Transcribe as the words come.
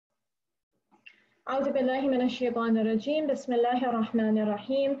أعوذ بالله من الشيطان الرجيم بسم الله الرحمن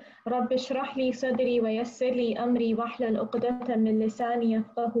الرحيم رب اشرح لي صدري ويسر لي أمري واحلل عقدة من لساني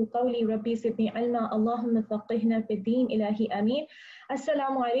يفقهوا قولي ربي زدني علما اللهم فقهنا في الدين إلهي آمين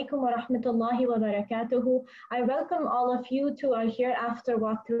Assalamu alaikum wa rahmatullahi wa barakatuhu. I welcome all of you to our Hereafter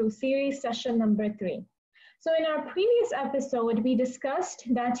walkthrough series session number 3. So in our previous episode we discussed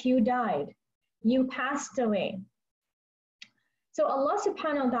that you died, you passed away. So Allah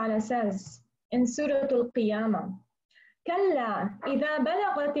subhanahu wa ta'ala says in Surah Al-Qiyamah, كلا إذا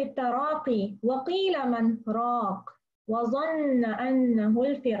بلغت التراقي وقيل من راق وظن أنه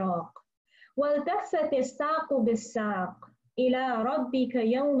الفراق والتفت الساق بالساق إلى ربك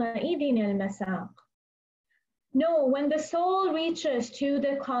يومئذ المساق. No, when the soul reaches to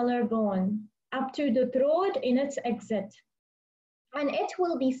the collarbone, up to the throat in its exit, and it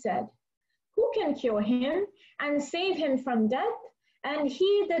will be said, who can cure him and save him from death? And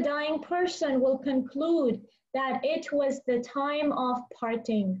he, the dying person, will conclude that it was the time of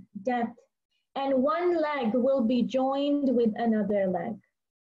parting, death, and one leg will be joined with another leg.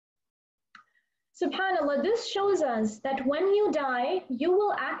 SubhanAllah, this shows us that when you die, you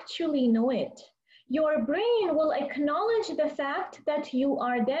will actually know it. Your brain will acknowledge the fact that you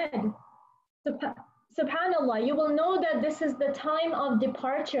are dead. SubhanAllah, you will know that this is the time of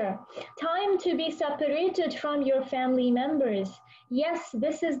departure, time to be separated from your family members. Yes,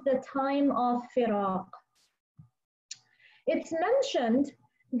 this is the time of firaq. It's mentioned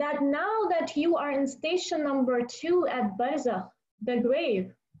that now that you are in station number 2 at Barzakh, the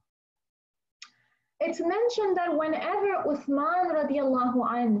grave, it's mentioned that whenever Uthman radiallahu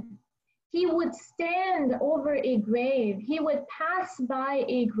anhu, he would stand over a grave, he would pass by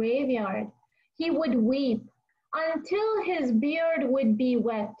a graveyard, he would weep until his beard would be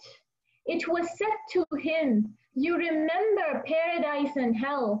wet. It was said to him, you remember paradise and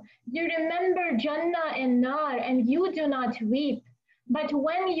hell, you remember Jannah and Nar, and you do not weep. But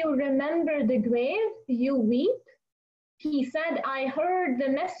when you remember the grave, you weep. He said, I heard the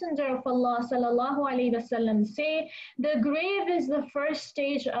Messenger of Allah sallallahu alaihi wasallam say, the grave is the first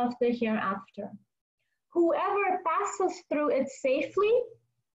stage of the hereafter. Whoever passes through it safely,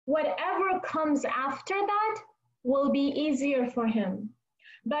 whatever comes after that will be easier for him.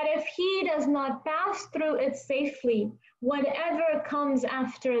 But if he does not pass through it safely, whatever comes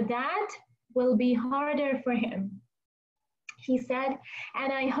after that will be harder for him. He said,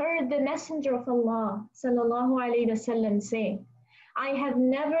 and I heard the Messenger of Allah sallallahu alaihi wasallam say, I have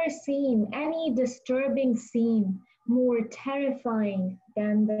never seen any disturbing scene more terrifying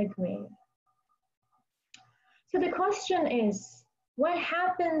than the grave. So the question is, what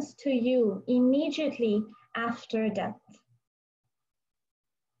happens to you immediately after death?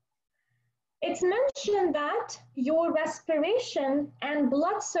 It's mentioned that your respiration and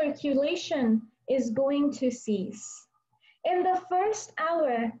blood circulation is going to cease. In the first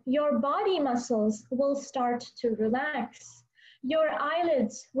hour, your body muscles will start to relax. Your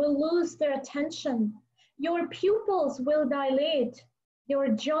eyelids will lose their tension. Your pupils will dilate. Your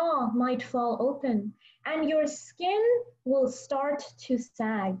jaw might fall open, and your skin will start to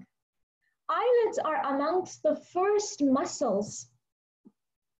sag. Eyelids are amongst the first muscles.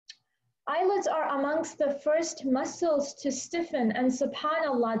 Eyelids are amongst the first muscles to stiffen, and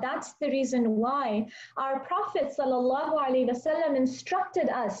subhanAllah, that's the reason why our Prophet ﷺ instructed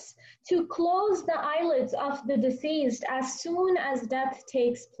us to close the eyelids of the deceased as soon as death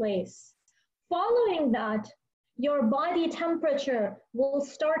takes place. Following that, your body temperature will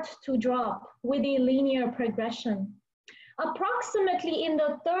start to drop with a linear progression. Approximately in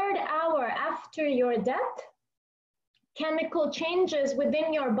the 3rd hour after your death, chemical changes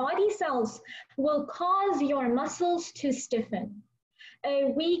within your body cells will cause your muscles to stiffen. A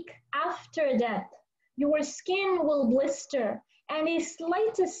week after death, your skin will blister, and a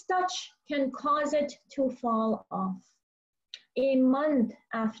slightest touch can cause it to fall off. A month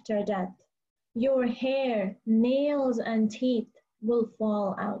after death, your hair, nails, and teeth will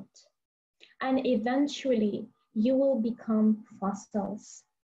fall out. And eventually, you will become fossils.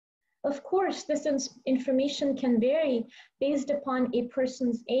 Of course, this information can vary based upon a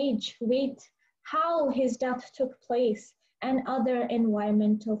person's age, weight, how his death took place, and other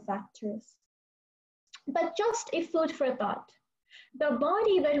environmental factors. But just a food for thought. The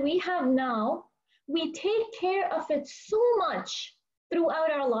body that we have now, we take care of it so much throughout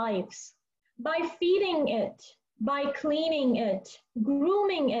our lives by feeding it, by cleaning it,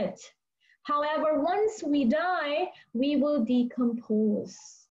 grooming it. However, once we die, we will decompose.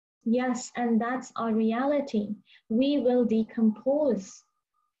 Yes, and that's our reality. We will decompose.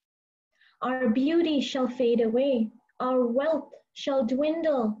 Our beauty shall fade away. Our wealth shall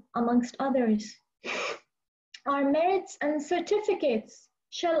dwindle, amongst others. Our merits and certificates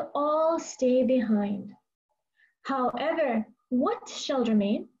shall all stay behind. However, what shall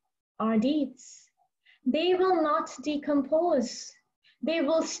remain? Our deeds. They will not decompose. They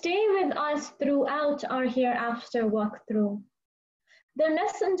will stay with us throughout our hereafter walkthrough. The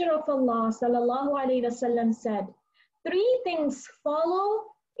Messenger of Allah ﷺ said, three things follow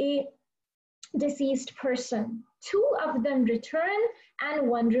a deceased person. Two of them return and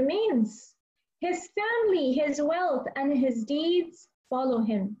one remains. His family, his wealth, and his deeds follow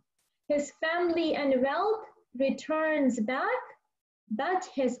him. His family and wealth returns back, but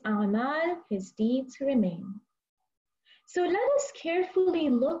his a'mal, his deeds remain. So let us carefully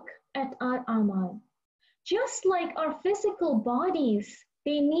look at our a'mal. Just like our physical bodies,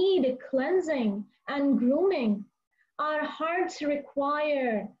 they need cleansing and grooming. Our hearts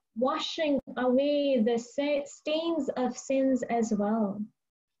require washing away the stains of sins as well.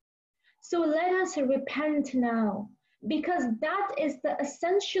 So let us repent now, because that is the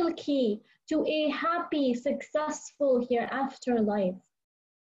essential key to a happy, successful hereafter life.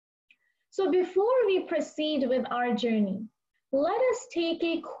 So before we proceed with our journey, let us take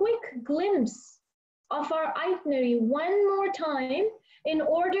a quick glimpse of our itinerary one more time in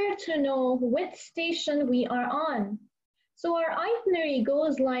order to know which station we are on. So our itinerary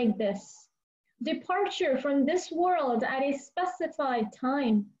goes like this: departure from this world at a specified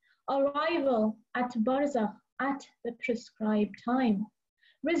time, arrival at Barzakh at the prescribed time,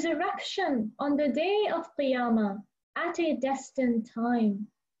 resurrection on the day of Qiyamah at a destined time,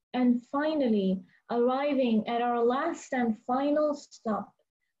 and finally arriving at our last and final stop,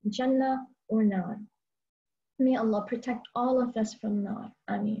 Jannah or Nar. May Allah protect all of us from Nar.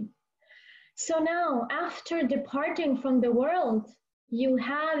 Ameen. So now, after departing from the world, you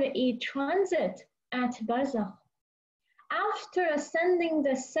have a transit at Barzakh. After ascending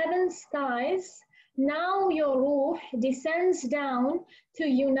the 7 skies, now your ruh descends down to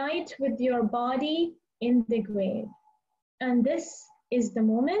unite with your body in the grave. And this is the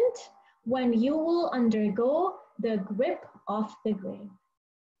moment when you will undergo the grip of the grave.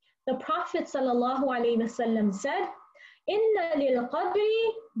 The Prophet ﷺ said, Inna lil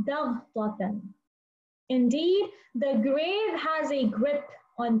qabri daghtatan. Indeed, the grave has a grip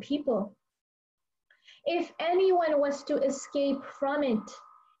on people. If anyone was to escape from it,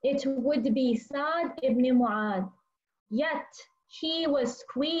 it would be Sa'd ibn Mu'adh. Yet he was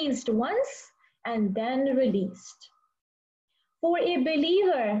squeezed once and then released. For a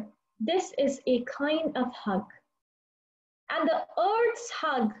believer, this is a kind of hug. And the earth's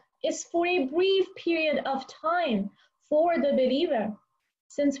hug is for a brief period of time for the believer,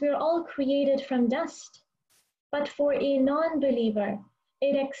 since we're all created from dust. But for a non-believer,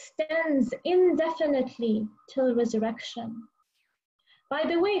 it extends indefinitely till resurrection. By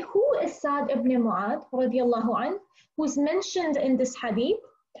the way, who is Sa'd ibn Mu'adh radiallahu anh, who's mentioned in this hadith?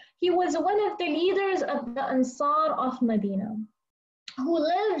 He was one of the leaders of the Ansar of Medina, who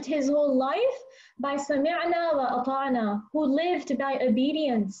lived his whole life by sami'na wa ata'na, who lived by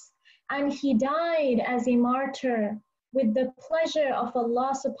obedience, and he died as a martyr with the pleasure of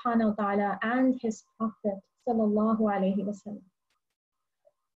Allah subhanahu wa ta'ala and his Prophet sallallahu alayhi wa sallam.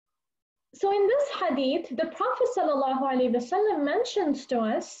 So in this hadith, the Prophet sallallahu alayhi wa sallam mentions to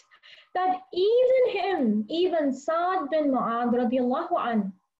us that even Sa'd bin Mu'adh radiallahu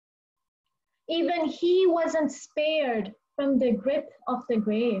anh, even he wasn't spared from the grip of the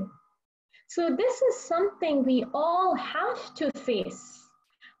grave. So this is something we all have to face.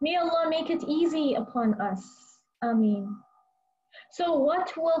 May Allah make it easy upon us. Ameen. So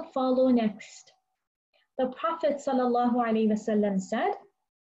what will follow next? The Prophet ﷺ said,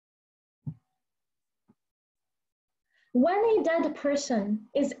 when a dead person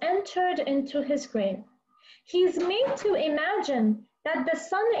is entered into his grave, he is made to imagine that the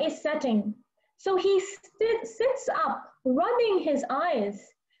sun is setting. So he sits up, rubbing his eyes,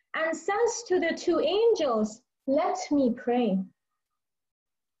 and says to the 2 angels, let me pray.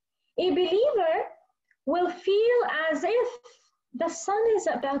 A believer will feel as if the sun is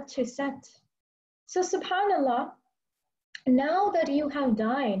about to set. So subhanallah, now that you have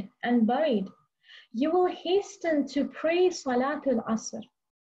died and buried, you will hasten to pray Salatul Asr.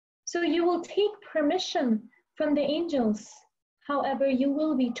 So you will take permission from the angels. However, you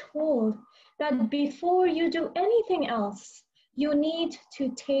will be told that before you do anything else, you need to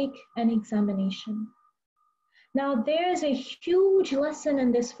take an examination. Now, there's a huge lesson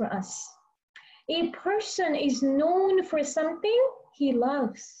in this for us. A person is known for something he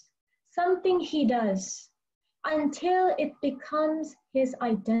loves, something he does, until it becomes his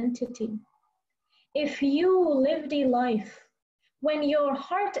identity. If you lived a life when your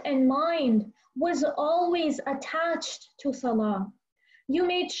heart and mind was always attached to salah. You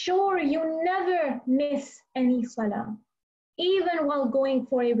made sure you never miss any salah. Even while going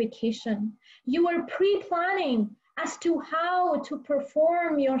for a vacation, you were pre-planning as to how to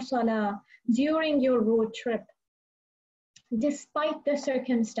perform your salah during your road trip. Despite the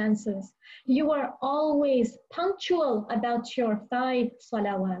circumstances, you are always punctual about your 5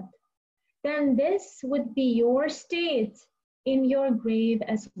 salawat. Then this would be your state in your grave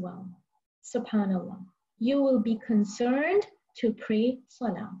as well. Subhanallah. You will be concerned to pray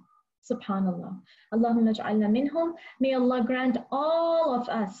salah. Subhanallah. Allahumma ja'alna minhum. May Allah grant all of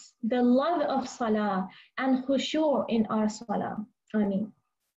us the love of salah and khushu' in our salah. Ameen.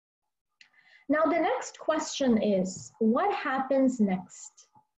 Now the next question is, what happens next?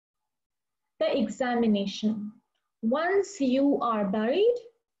 The examination. Once you are buried,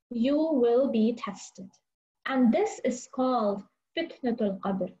 you will be tested. And this is called fitnatul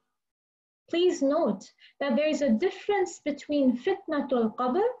qabr. Please note that there is a difference between fitnatul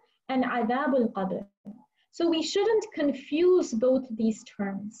qabr and adabul qabr. So we shouldn't confuse both these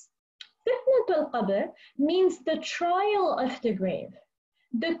terms. Fitnatul qabr means the trial of the grave,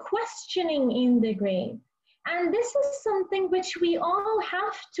 the questioning in the grave. And this is something which we all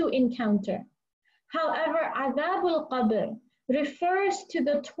have to encounter. However, adabul qabr refers to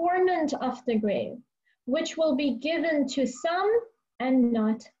the torment of the grave, which will be given to some and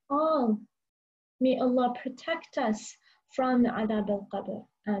not all. May Allah protect us from adab al-qabr.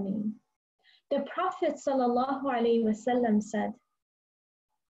 Ameen. The Prophet ﷺ said,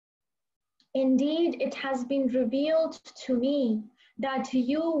 "Indeed, it has been revealed to me that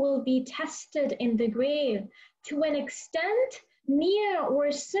you will be tested in the grave to an extent near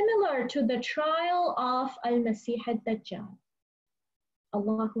or similar to the trial of Al-Masih ad-Dajjal."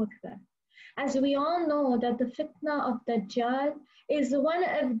 Allahu Akbar. As we all know that the fitna of Dajjal is one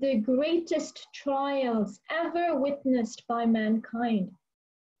of the greatest trials ever witnessed by mankind.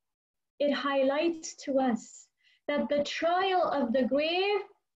 It highlights to us that the trial of the grave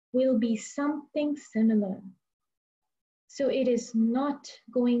will be something similar. So it is not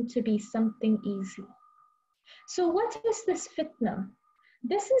going to be something easy. So what is this fitna?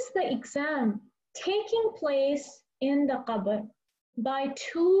 This is the exam taking place in the qabr by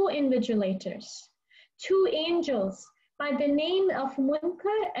 2 invigilators, 2 angels by the name of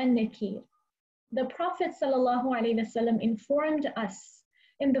Munkar and Nakir. The Prophet ﷺ informed us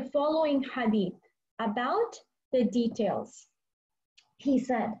in the following hadith about the details. He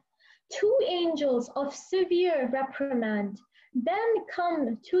said, 2 angels of severe reprimand then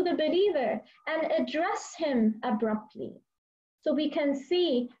come to the believer and address him abruptly. So we can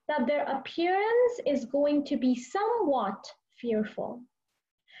see that their appearance is going to be somewhat fearful.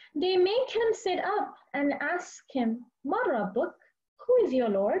 They make him sit up and ask him, "Ma Rabbuk?" Who is your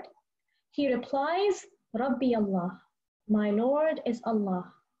Lord? He replies, "Rabbi Allah." My Lord is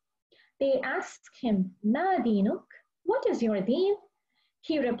Allah. They ask him, "Ma dinuk?" What is your deen?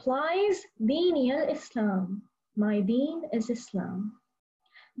 He replies, "Dini al-Islam." My deen is Islam.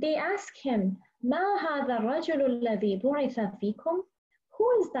 They ask him, "Ma hadha ar-rajulu alladhi bu'itha fikum?" Who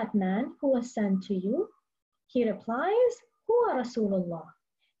is that man who was sent to you? He replies, "Huwa Rasulullah."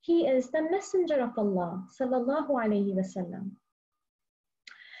 He is the messenger of Allah, sallallahu alayhi wasallam.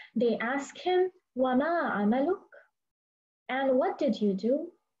 They ask him, "Wa ma amaluk?" And what did you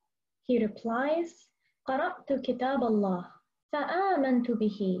do? He replies, "Qara'tu kitab Allah, fa'amantu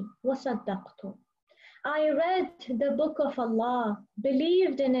bihi, wa saddaqtu." I read the book of Allah,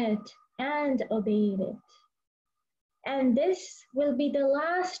 believed in it, and obeyed it. And this will be the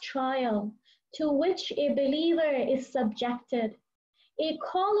last trial to which a believer is subjected. A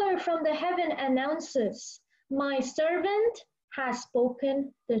caller from the heaven announces, "My servant has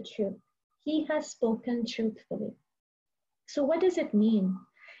spoken the truth." He has spoken truthfully. So what does it mean?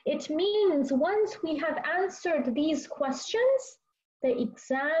 It means once we have answered these questions, the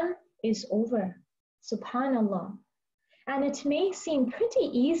exam is over. Subhanallah. And it may seem pretty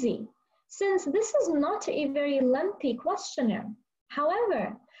easy, since this is not a very lengthy questionnaire.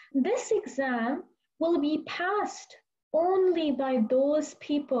 However, this exam will be passed only by those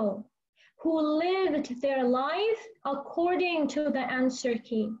people who lived their life according to the answer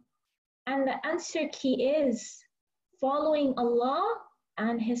key. And the answer key is following Allah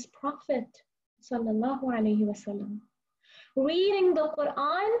and His Prophet, sallallahu alaihi wasallam, reading the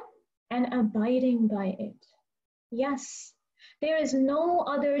Quran and abiding by it. Yes, there is no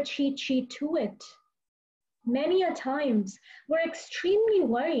other cheat sheet to it. Many a times, we're extremely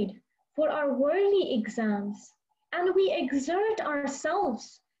worried for our worldly exams, and we exert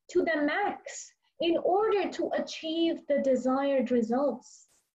ourselves to the max in order to achieve the desired results.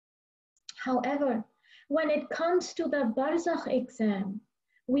 However, when it comes to the Barzakh exam,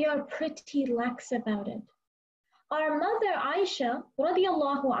 we are pretty lax about it. Our mother Aisha,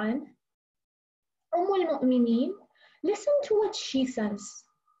 radiallahu anha, al-Mu'mineen, listen to what she says.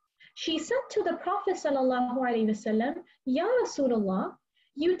 She said to the Prophet sallallahu alaihi wasallam, Ya Rasulullah,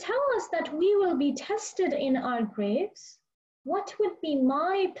 you tell us that we will be tested in our graves. What would be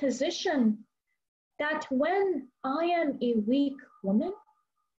my position that when I am a weak woman?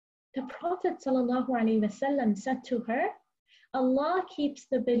 The Prophet ﷺ said to her, Allah keeps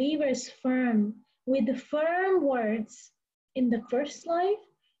the believers firm with firm words in the first life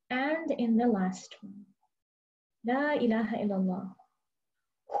and in the last one. La ilaha illallah.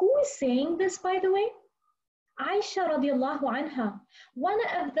 Who is saying this, by the way? Aisha radiallahu anha, one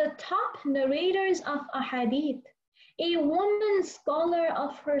of the top narrators of ahadith, a woman scholar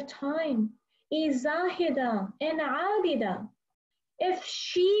of her time, a zahida and abida. If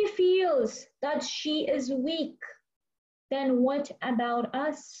she feels that she is weak, then what about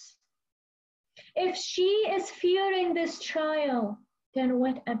us? If she is fearing this trial, then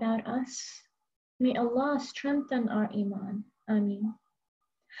what about us? May Allah strengthen our iman. Ameen.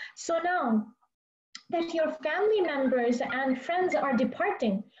 So now that your family members and friends are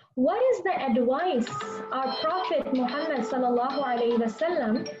departing, what is the advice our Prophet Muhammad sallallahu alaihi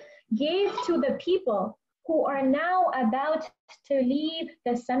wasallam gave to the people who are now about to leave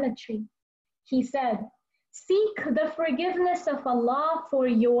the cemetery? He said, seek the forgiveness of Allah for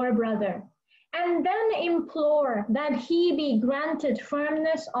your brother, and then implore that he be granted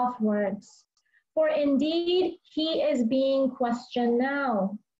firmness of words. For indeed, he is being questioned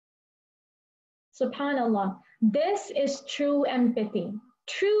now. Subhanallah, this is true empathy,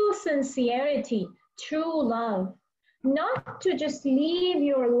 true sincerity, true love. Not to just leave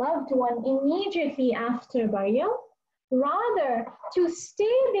your loved one immediately after burial, rather to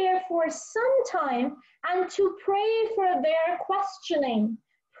stay there for some time and to pray for their questioning,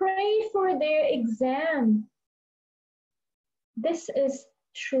 pray for their exam. This is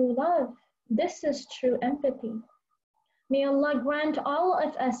true love. This is true empathy. May Allah grant all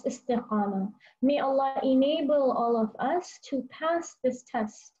of us istiqamah. May Allah enable all of us to pass this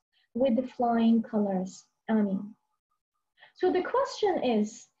test with flying colors. Ameen. So the question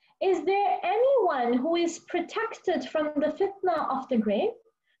is there anyone who is protected from the fitna of the grave,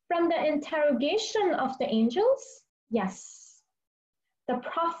 from the interrogation of the angels? Yes. The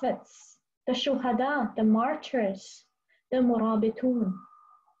prophets, the shuhada, the martyrs, the murabitun.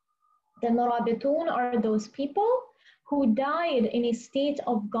 The murabitun are those people who died in a state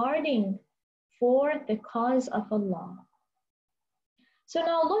of guarding for the cause of Allah. So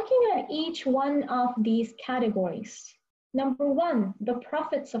now looking at each one of these categories. Number one, the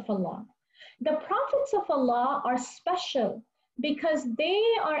prophets of Allah. The prophets of Allah are special because they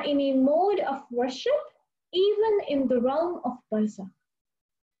are in a mode of worship even in the realm of Barzakh.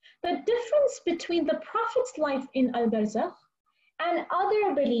 The difference between the prophet's life in Al-Barzakh and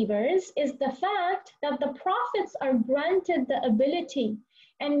other believers is the fact that the prophets are granted the ability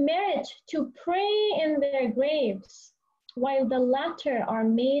and merit to pray in their graves, while the latter are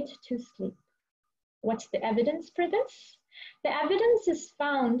made to sleep. What's the evidence for this? The evidence is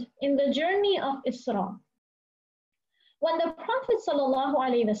found in the journey of Isra. When the Prophet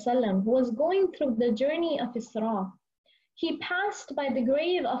ﷺ was going through the journey of Isra, he passed by the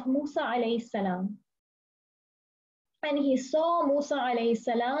grave of Musa alayhi salam. And he saw Musa alayhi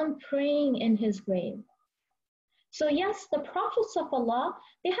salam praying in his grave. So yes, the prophets of Allah,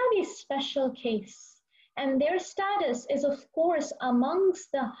 they have a special case. And their status is of course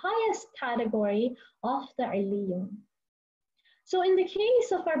amongst the highest category of the Illiyun. So in the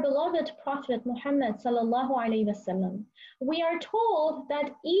case of our beloved Prophet Muhammad sallallahu alayhi wasallam, we are told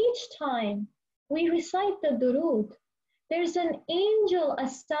that each time we recite the durood, there's an angel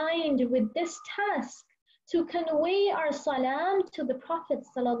assigned with this task to convey our salam to the Prophet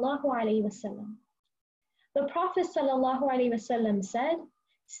sallallahu alaihi wasallam. The Prophet sallallahu alaihi wasallam said,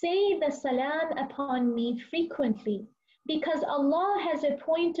 say the salam upon me frequently, because Allah has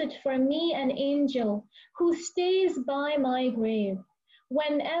appointed for me an angel who stays by my grave.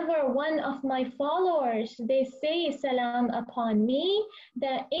 Whenever one of my followers, they say salam upon me,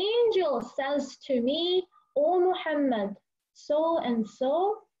 the angel says to me, O Muhammad, so and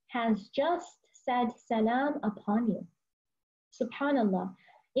so has just said salam upon you. Subhanallah.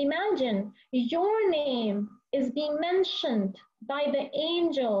 Imagine your name is being mentioned by the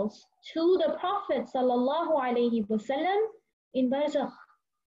angels to the Prophet sallallahu alaihi wasallam in Barzakh.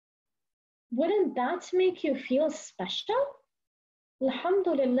 Wouldn't that make you feel special?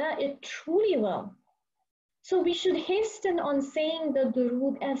 Alhamdulillah, it truly will. So we should hasten on saying the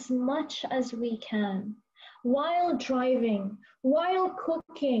durood as much as we can, while driving, while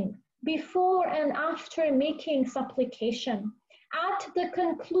cooking, before and after making supplication, at the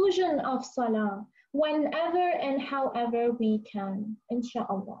conclusion of salah, whenever and however we can,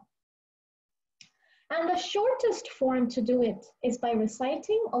 inshallah. And the shortest form to do it is by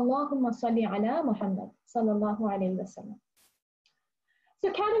reciting Allahumma salli ala Muhammad sallallahu alayhi wa sallam.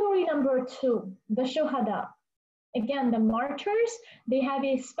 So category number 2, the shuhada. Again, the martyrs, they have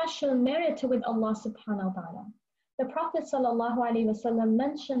a special merit with Allah subhanahu wa ta'ala. The Prophet sallallahu alayhi wa sallam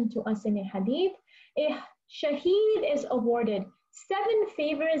mentioned to us in a hadith, a shaheed is awarded 7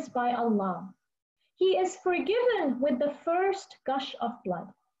 favors by Allah. He is forgiven with the first gush of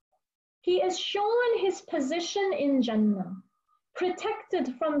blood. He is shown his position in Jannah,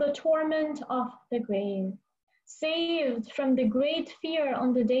 protected from the torment of the grave, saved from the great fear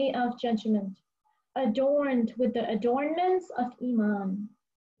on the day of judgment, adorned with the adornments of Iman,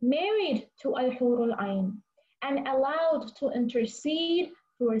 married to Al-Hurul Ain, and allowed to intercede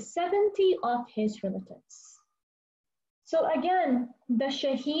for 70 of his relatives. So again, the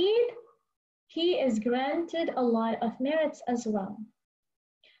Shaheed, he is granted a lot of merits as well.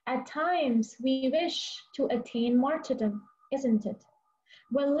 At times, we wish to attain martyrdom, isn't it?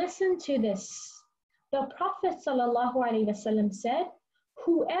 Well, listen to this. The Prophet ﷺ said,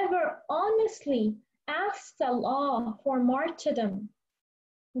 whoever honestly asks Allah for martyrdom,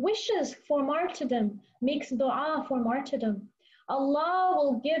 wishes for martyrdom, makes dua for martyrdom, Allah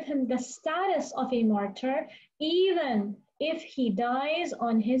will give him the status of a martyr even if he dies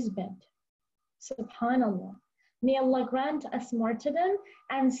on his bed. Subhanallah. May Allah grant us martyrdom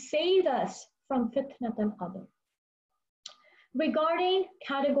and save us from fitnat al-qabr. Regarding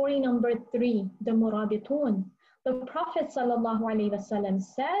category number 3, the murabitun, the Prophet ﷺ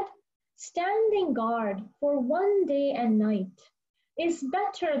said, standing guard for 1 day and night is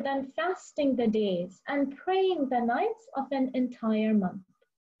better than fasting the days and praying the nights of an entire month.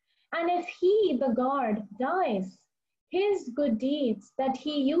 And if he, the guard, dies, his good deeds that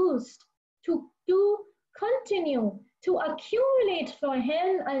he used to do continue to accumulate for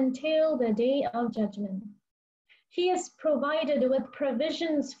him until the day of judgment. He is provided with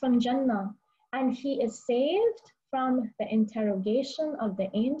provisions from Jannah, and he is saved from the interrogation of the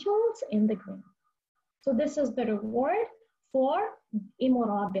angels in the grave. So this is the reward for a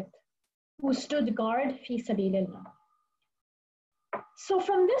murabit who stood guard fi sabilillah. So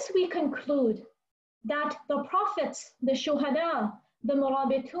from this we conclude that the prophets, the shuhada, the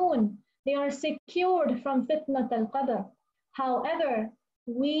murabitun, they are secured from fitnat al-qadr. However,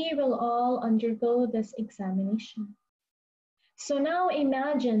 we will all undergo this examination. So now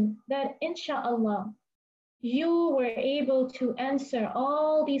imagine that inshallah, you were able to answer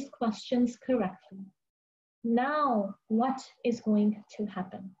all these questions correctly. Now, what is going to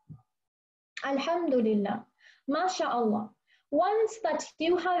happen? Alhamdulillah, mashallah. Once that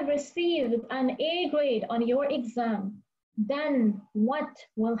you have received an A grade on your exam, then what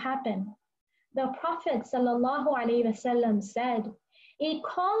will happen? The Prophet ﷺ said, a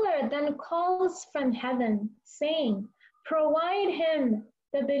caller then calls from heaven, saying, provide him,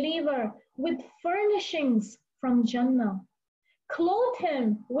 the believer, with furnishings from Jannah, clothe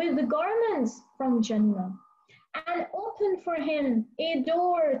him with garments from Jannah, and open for him a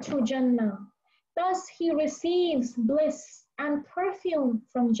door to Jannah. Thus he receives bliss and perfume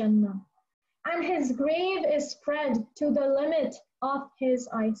from Jannah, and his grave is spread to the limit of his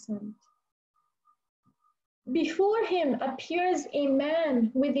eyesight. Before him appears a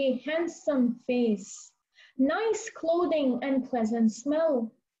man with a handsome face, nice clothing and pleasant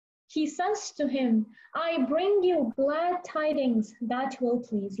smell. He says to him, I bring you glad tidings that will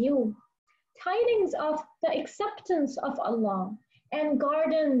please you, tidings of the acceptance of Allah and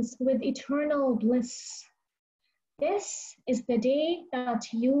gardens with eternal bliss. This is the day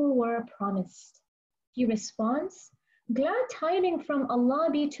that you were promised. He responds, glad tidings from Allah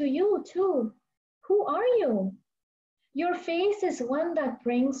be to you too. Who are you? Your face is one that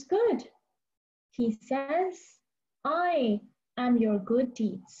brings good. He says, I am your good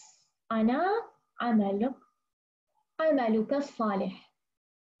deeds. Ana amaluka salih.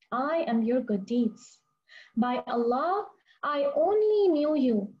 I am your good deeds. By Allah, I only knew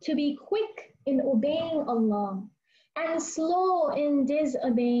you to be quick in obeying Allah and slow in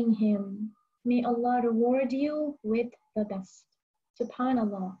disobeying Him. May Allah reward you with the best.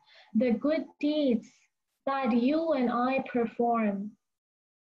 Subhanallah, the good deeds that you and I perform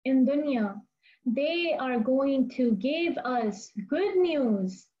in dunya, they are going to give us good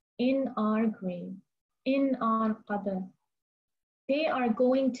news in our grave, in our qadr. They are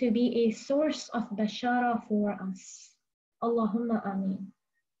going to be a source of bashara for us. Allahumma ameen.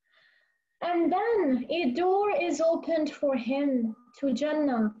 And then a door is opened for him to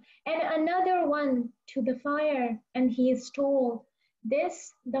Jannah and another one to the fire. And he is told,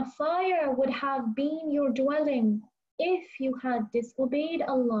 this, the fire would have been your dwelling if you had disobeyed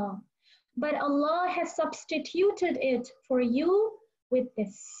Allah. But Allah has substituted it for you with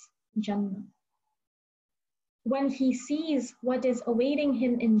this Jannah. When he sees what is awaiting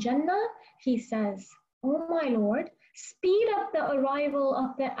him in Jannah, he says, "Oh my Lord, speed up the arrival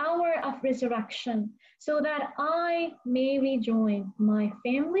of the hour of resurrection so that I may rejoin my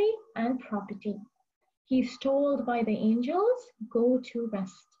family and property." He's told by the angels, "Go to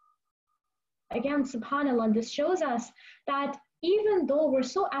rest." Again, subhanAllah, this shows us that even though we're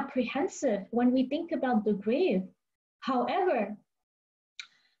so apprehensive when we think about the grave, however,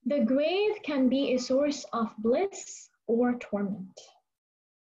 the grave can be a source of bliss or torment.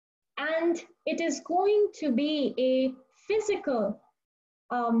 And it is going to be a physical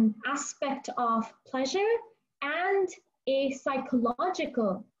aspect of pleasure and a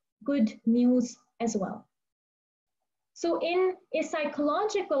psychological good news as well. So in a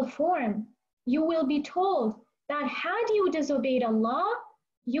psychological form, you will be told that had you disobeyed Allah,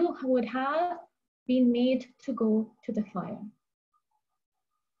 you would have been made to go to the fire.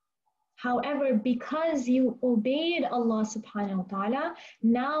 However, because you obeyed Allah subhanahu wa ta'ala,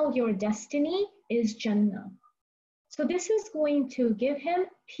 now your destiny is Jannah. So this is going to give him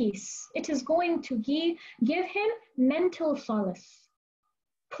peace. It is going to give him mental solace.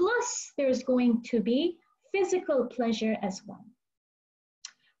 Plus, there's going to be physical pleasure as well.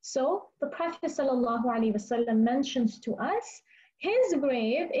 So the Prophet sallallahu alaihi wasallam mentions to us, his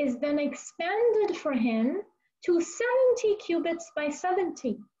grave is then expanded for him to 70 cubits by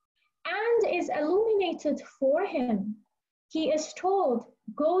 70. And is illuminated for him. He is told,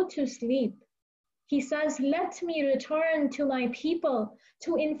 "Go to sleep." He says, "Let me return to my people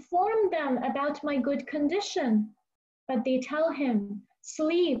to inform them about my good condition." But they tell him,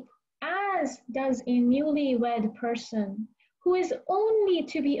 "Sleep, as does a newlywed person who is only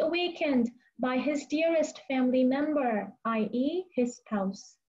to be awakened by his dearest family member, i.e., his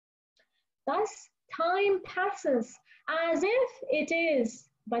spouse." Thus, time passes as if it is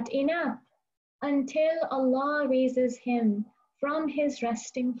but enough until Allah raises him from his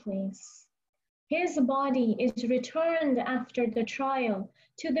resting place. His body is returned after the trial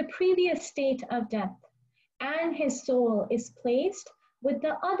to the previous state of death, and his soul is placed with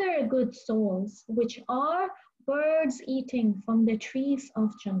the other good souls, which are birds eating from the trees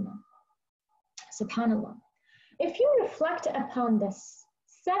of Jannah. SubhanAllah. If you reflect upon this,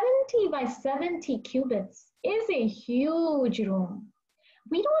 70 by 70 cubits is a huge room.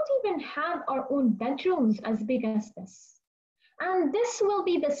 We don't even have our own bedrooms as big as this. And this will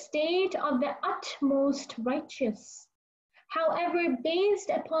be the state of the utmost righteous. However, based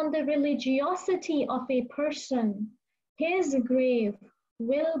upon the religiosity of a person, his grave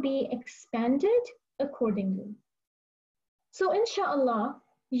will be expanded accordingly. So inshallah,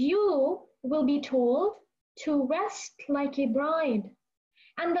 you will be told to rest like a bride.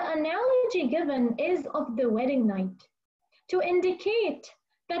 And the analogy given is of the wedding night, to indicate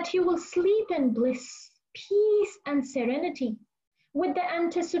that you will sleep in bliss, peace, and serenity, with the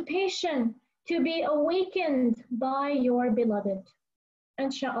anticipation to be awakened by your beloved.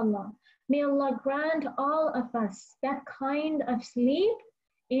 Insha'Allah, may Allah grant all of us that kind of sleep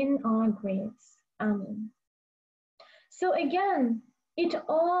in our graves. Amen. So again, it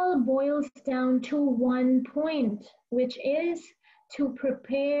all boils down to one point, which is to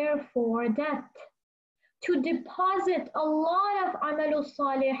prepare for death, to deposit a lot of amal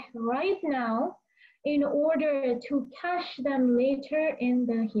salih right now in order to cash them later in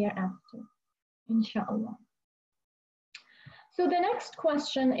the hereafter, inshallah. So the next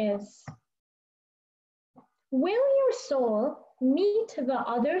question is, will your soul meet the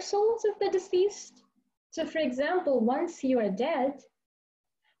other souls of the deceased? So for example, once you are dead,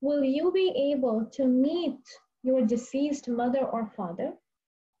 will you be able to meet your deceased mother or father?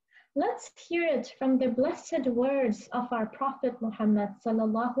 Let's hear it from the blessed words of our Prophet Muhammad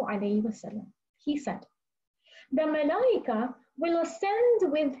sallallahu alaihi wasallam. He said, "The malaika will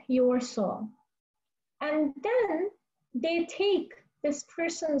ascend with your soul, and then they take this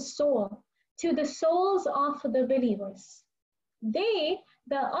person's soul to the souls of the believers. They,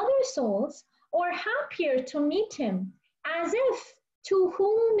 the other souls, are happier to meet him, as if to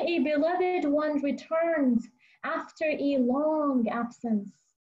whom a beloved one returns after a long absence."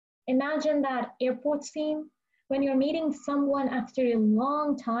 Imagine that airport scene when you're meeting someone after a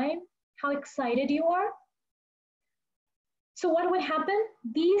long time, how excited you are. So what would happen?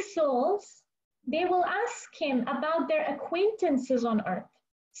 These souls, they will ask him about their acquaintances on earth,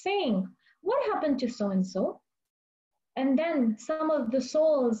 saying, what happened to so-and-so? And then some of the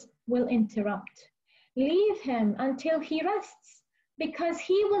souls will interrupt. Leave him until he rests, because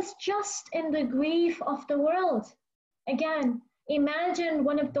he was just in the grief of the world. Again, imagine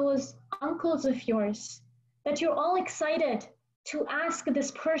one of those uncles of yours that you're all excited to ask this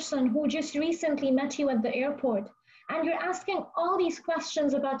person who just recently met you at the airport. And you're asking all these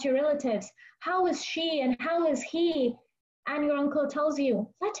questions about your relatives. How is she and how is he? And your uncle tells you,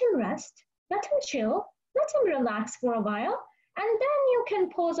 let him rest, let him chill, let him relax for a while, and then you can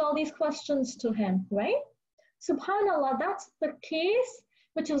pose all these questions to him, right? SubhanAllah, that's the case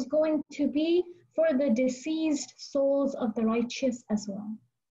which is going to be for the deceased souls of the righteous as well.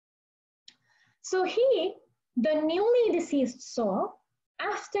 So he, the newly deceased soul,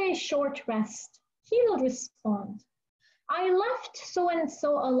 after a short rest, he will respond, I left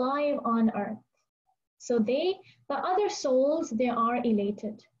so-and-so alive on earth. So the other souls, they are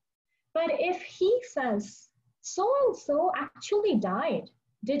elated. But if he says, so-and-so actually died,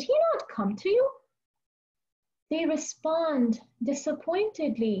 did he not come to you? They respond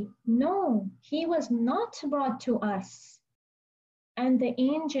disappointedly, no, he was not brought to us. And the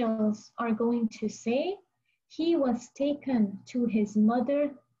angels are going to say, he was taken to his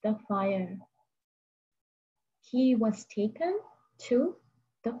mother, the fire. He was taken to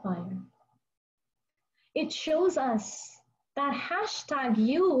the fire. It shows us that hashtag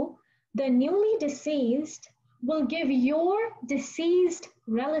you, the newly deceased, will give your deceased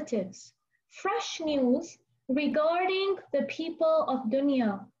relatives fresh news regarding the people of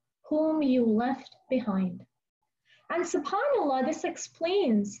dunya whom you left behind. And subhanAllah, this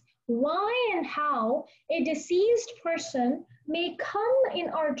explains why and how a deceased person may come in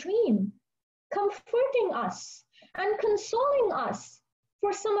our dream, comforting us and consoling us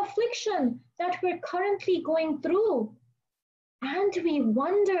for some affliction that we're currently going through. And we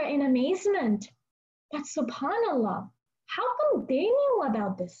wonder in amazement that subhanAllah, how come they knew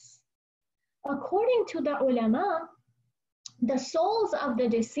about this? According to the ulama, the souls of the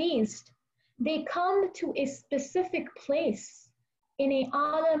deceased, they come to a specific place in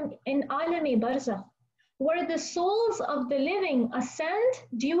alam-e barzakh, where the souls of the living ascend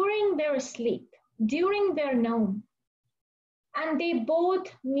during their sleep, during their naum, and they both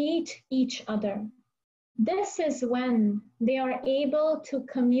meet each other. This is when they are able to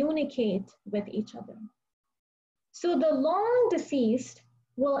communicate with each other. So the long deceased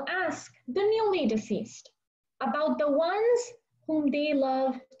will ask the newly deceased about the ones whom they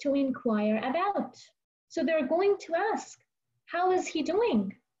love to inquire about. So they're going to ask, how is he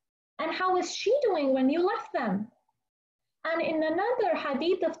doing? And how is she doing when you left them? And in another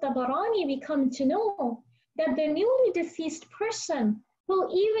hadith of Tabarani, we come to know that the newly deceased person will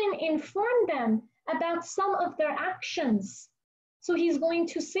even inform them about some of their actions. So he's going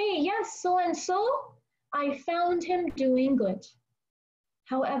to say, yes, so-and-so, I found him doing good.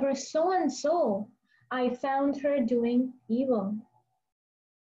 However, so-and-so, I found her doing evil.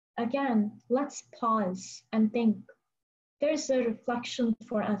 Again, let's pause and think. There's a reflection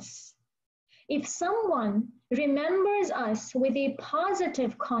for us. If someone remembers us with a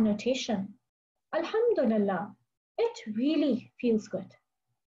positive connotation, alhamdulillah, it really feels good.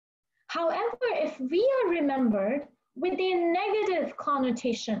 However, if we are remembered with a negative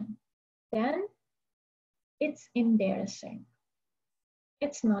connotation, then it's embarrassing.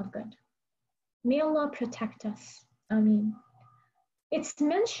 It's not good. May Allah protect us. Ameen. It's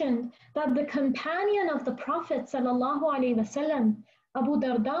mentioned that the companion of the Prophet sallallahu alaihi wasallam, Abu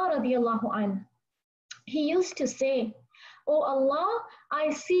Darda radiallahu anh, he used to say, "O Allah,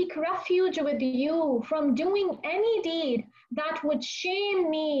 I seek refuge with you from doing any deed that would shame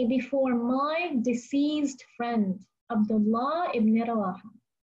me before my deceased friend, Abdullah ibn Rawaha."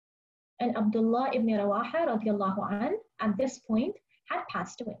 And Abdullah ibn Rawaha radiallahu anh, at this point, had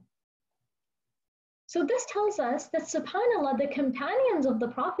passed away. So this tells us that subhanAllah, the companions of the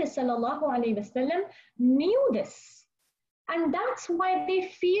Prophet sallallahu alaihi wasallam knew this. And that's why they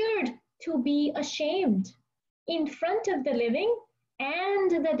feared to be ashamed in front of the living and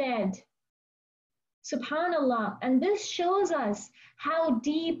the dead. Subhanallah, and this shows us how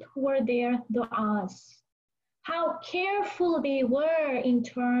deep were their du'as, how careful they were in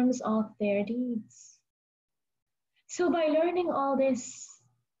terms of their deeds. So by learning all this,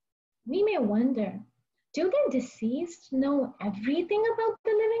 we may wonder, do the deceased know everything about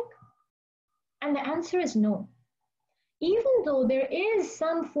the living? And the answer is no. Even though there is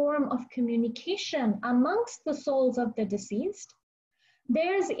some form of communication amongst the souls of the deceased,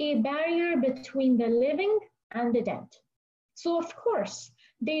 there's a barrier between the living and the dead. So of course,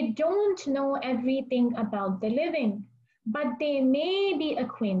 they don't know everything about the living, but they may be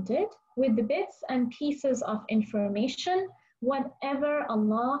acquainted with the bits and pieces of information, whatever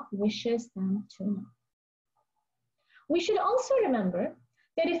Allah wishes them to know. We should also remember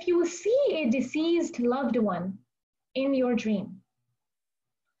that if you see a deceased loved one in your dream,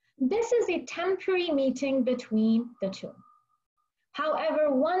 this is a temporary meeting between the two. However,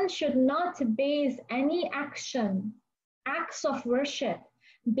 one should not base any acts of worship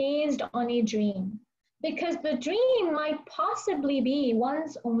based on a dream, because the dream might possibly be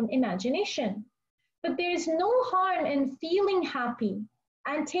one's own imagination. But there is no harm in feeling happy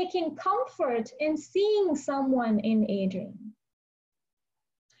and taking comfort in seeing someone in a dream.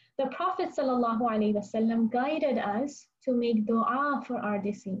 The Prophet ﷺ guided us to make dua for our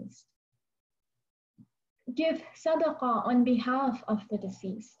deceased, give sadaqah on behalf of the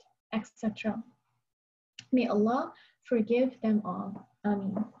deceased, etc. May Allah forgive them all.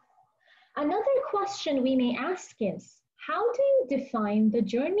 Ameen. Another question we may ask is, how do you define the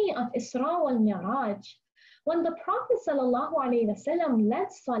journey of Isra wal Mi'raj when the Prophet ﷺ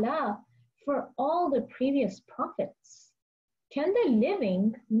led salah for all the previous prophets? Can the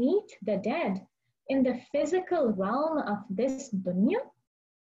living meet the dead in the physical realm of this dunya?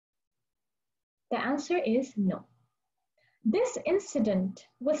 The answer is no. This incident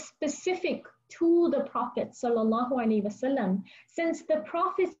was specific to the Prophet ﷺ, since the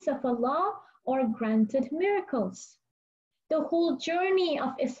prophets of Allah are granted miracles. The whole journey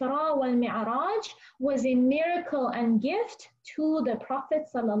of Isra wal Mi'raj was a miracle and gift to the Prophet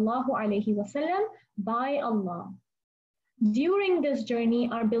ﷺ by Allah. During this journey,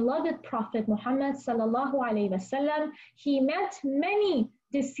 our beloved Prophet Muhammad ﷺ, he met many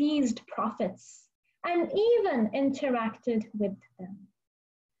deceased prophets and even interacted with them.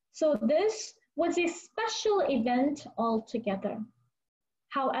 So this was a special event altogether.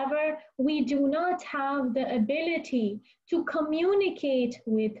 However, we do not have the ability to communicate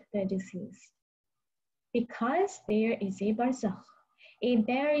with the deceased because there is a barzakh, a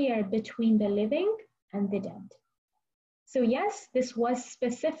barrier between the living and the dead. So yes, this was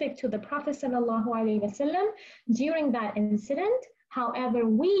specific to the Prophet ﷺ during that incident. However,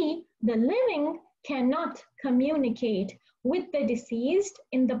 we, the living, cannot communicate with the deceased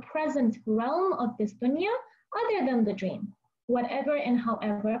in the present realm of this dunya other than the dream, whatever and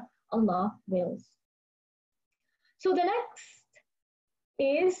however Allah wills. So the next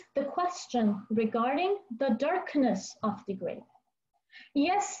is the question regarding the darkness of the grave.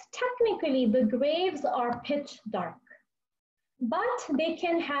 Yes, technically the graves are pitch dark, but they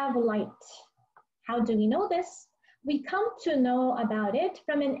can have light. How do we know this? We come to know about it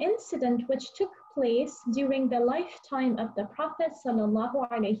from an incident which took place during the lifetime of the Prophet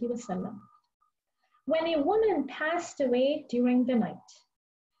ﷺ. When a woman passed away during the night,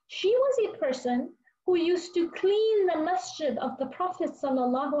 she was a person who used to clean the masjid of the Prophet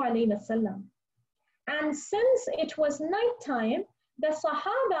ﷺ. And since it was nighttime, the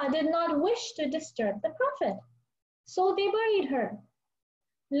Sahaba did not wish to disturb the Prophet, so they buried her.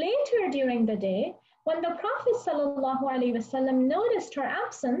 Later during the day, when the Prophet ﷺ noticed her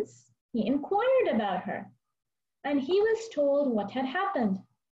absence, he inquired about her, and he was told what had happened.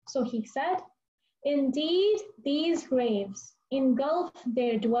 So he said, "Indeed, these graves engulf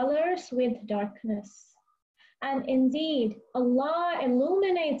their dwellers with darkness, and indeed Allah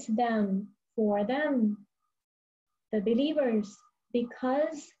illuminates them for them, the believers,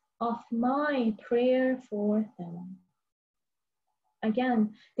 because of my prayer for them."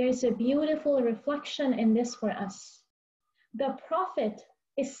 Again, there's a beautiful reflection in this for us. The Prophet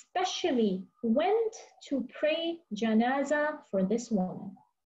especially went to pray janazah for this woman,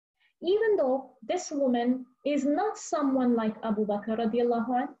 even though this woman is not someone like Abu Bakr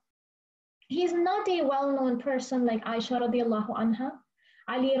radiallahu anh. He's not a well-known person like Aisha radiallahu anha,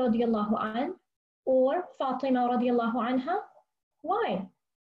 Ali radiallahu anh, or Fatima radiallahu anha. Why?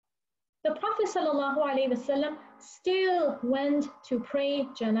 The Prophet ﷺ still went to pray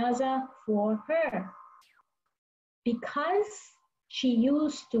janazah for her because she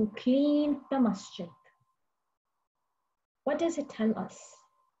used to clean the masjid. What does it tell us?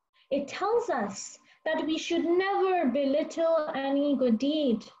 It tells us that we should never belittle any good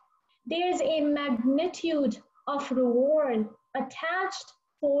deed. There's a magnitude of reward attached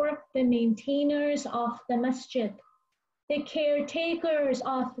for the maintainers of the masjid, the caretakers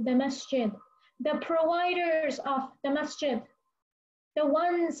of the masjid, the providers of the masjid, the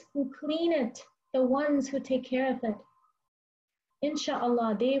ones who clean it, the ones who take care of it.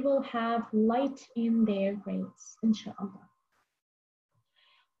 Inshallah, they will have light in their graves, inshallah.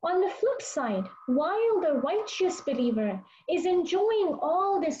 On the flip side, while the righteous believer is enjoying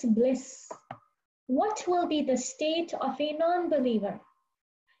all this bliss, what will be the state of a non-believer?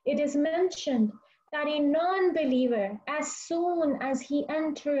 It is mentioned that a non-believer, as soon as he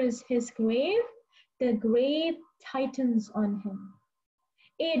enters his grave, the grave tightens on him.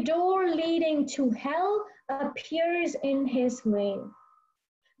 A door leading to hell appears in his grave.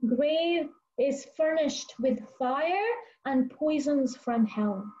 Grave is furnished with fire and poisons from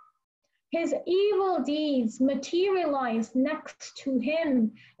hell. His evil deeds materialize next to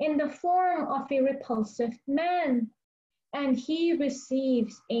him in the form of a repulsive man, and he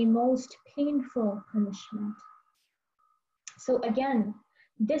receives a most painful punishment. So again,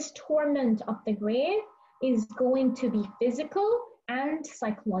 this torment of the grave is going to be physical and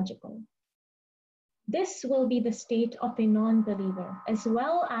psychological. This will be the state of a non-believer as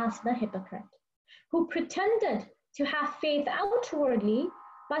well as the hypocrite, who pretended to have faith outwardly,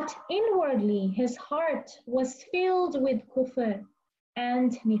 but inwardly his heart was filled with kufr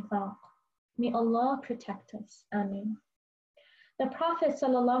and nifaq. May Allah protect us. Ameen. The Prophet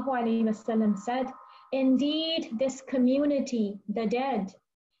ﷺ said, indeed, this community, the dead,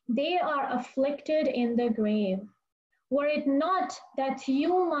 they are afflicted in the grave. Were it not that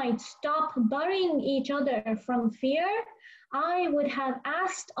you might stop burying each other from fear, I would have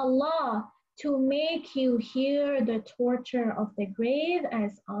asked Allah to make you hear the torture of the grave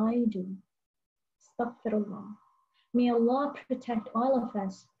as I do. Astaghfirullah. May Allah protect all of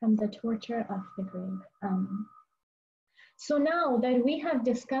us from the torture of the grave. Amen. So now that we have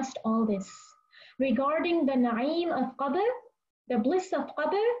discussed all this regarding the na'im of qabr, the bliss of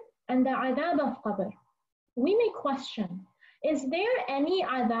qabr, and the adab of qabr, we may question, is there any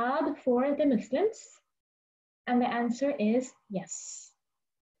adab for the Muslims? And the answer is yes.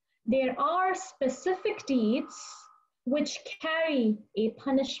 There are specific deeds which carry a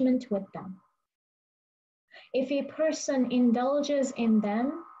punishment with them. If a person indulges in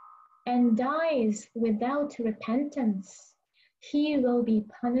them and dies without repentance, he will be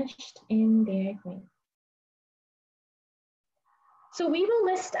punished in their grave. So we will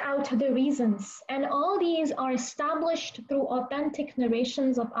list out the reasons, and all these are established through authentic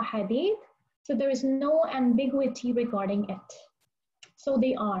narrations of ahadith, so there is no ambiguity regarding it. So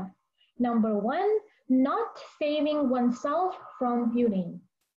they are, number one, not saving oneself from urine,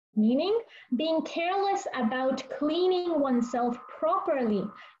 meaning being careless about cleaning oneself properly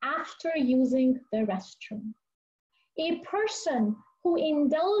after using the restroom. A person who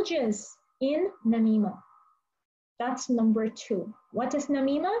indulges in namima. That's number two. What is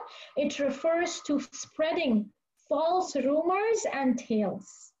namima? It refers to spreading false rumors and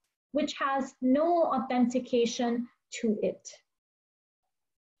tales, which has no authentication to it.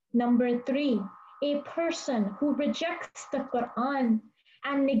 Number three, a person who rejects the Quran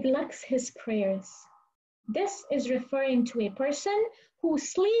and neglects his prayers. This is referring to a person who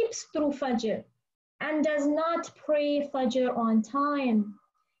sleeps through Fajr and does not pray Fajr on time.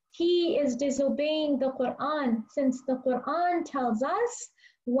 He is disobeying the Quran, since the Quran tells us,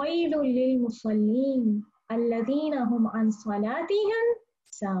 وَيْلٌ لِلْمُصَلِّينَ الَّذِينَ هُمْ عَنْ صَلَاتِهِمْ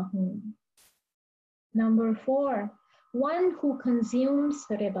سَاهُونَ. Number four, one who consumes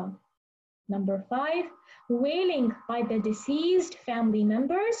riba. Number five, wailing by the deceased family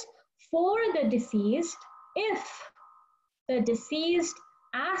members for the deceased if the deceased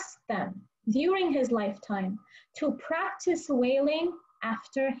asked them during his lifetime to practice wailing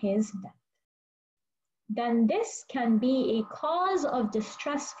after his death. Then this can be a cause of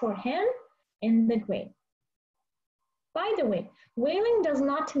distress for him in the grave. By the way, wailing does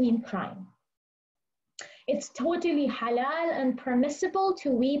not mean crying. It's totally halal and permissible to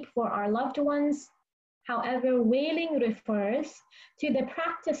weep for our loved ones. However, wailing refers to the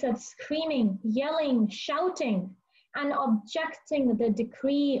practice of screaming, yelling, shouting, and objecting the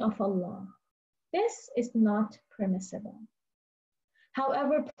decree of Allah. This is not permissible.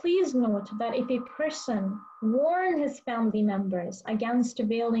 However, please note that if a person warned his family members against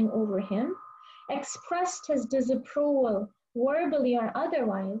wailing over him, expressed his disapproval verbally or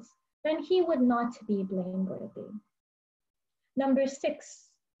otherwise, then he would not be blameworthy. Number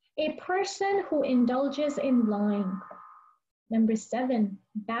six, a person who indulges in lying. Number seven,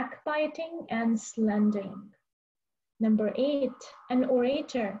 backbiting and slandering. Number eight, an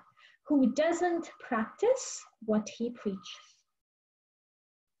orator who doesn't practice what he preaches.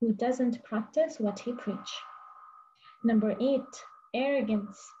 Who doesn't practice what he preaches. Number eight,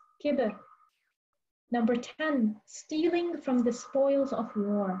 arrogance, kibr. Number 10, stealing from the spoils of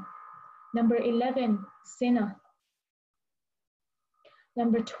war. Number 11, zina.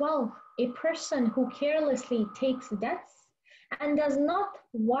 Number 12, a person who carelessly takes debts and does not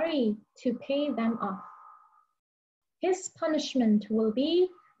worry to pay them off, his punishment will be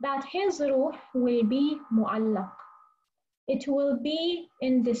that his ruh will be mu'allaq. It will be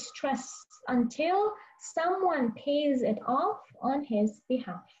in distress until someone pays it off on his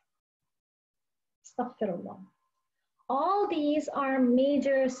behalf. Astaghfirullah. All these are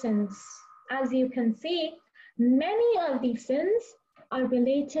major sins. As you can see, many of these sins are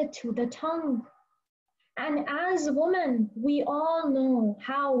related to the tongue. And as women, we all know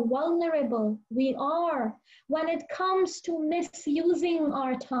how vulnerable we are when it comes to misusing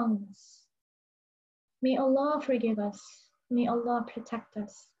our tongues. May Allah forgive us. May Allah protect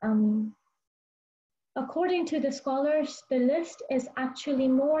us. According to the scholars, the list is actually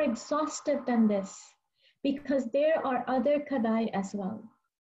more exhaustive than this because there are other kabair as well.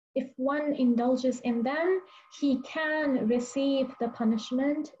 If one indulges in them, he can receive the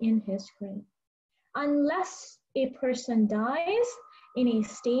punishment in his grave, unless a person dies in a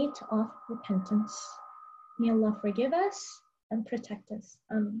state of repentance. May Allah forgive us and protect us.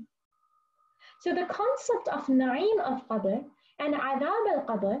 So the concept of na'im al-qabr and adab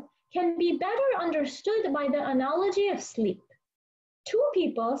al-qabr can be better understood by the analogy of sleep. Two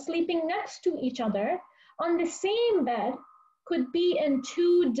people sleeping next to each other on the same bed could be in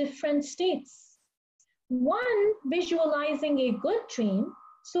two different states. One visualizing a good dream,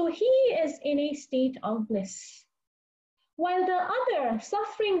 so he is in a state of bliss, while the other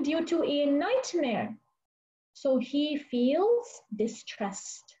suffering due to a nightmare, so he feels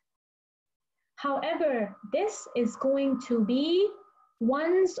distressed. However, this is going to be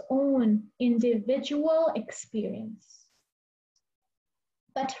one's own individual experience.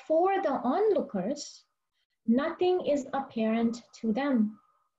 But for the onlookers, nothing is apparent to them.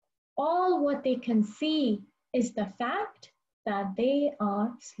 All what they can see is the fact that they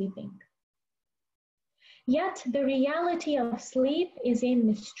are sleeping. Yet the reality of sleep is a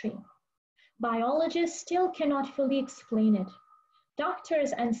mystery. Biologists still cannot fully explain it.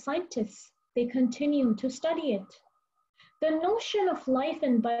 Doctors and scientists, they continue to study it. The notion of life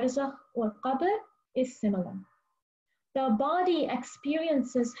in barzakh or qabr is similar. The body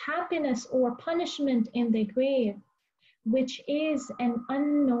experiences happiness or punishment in the grave, which is an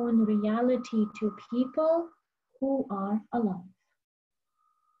unknown reality to people who are alive.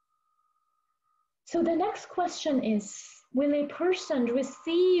 So the next question is, will a person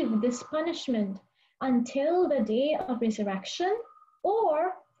receive this punishment until the day of resurrection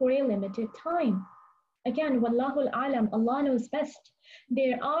or for a limited time? Again, Wallahu al-alam, Allah knows best.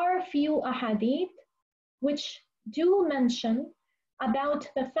 There are few ahadith which do mention about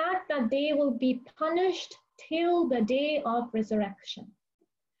the fact that they will be punished till the day of resurrection.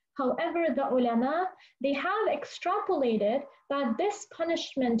 However, the ulama, they have extrapolated that this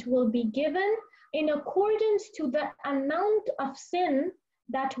punishment will be given in accordance to the amount of sin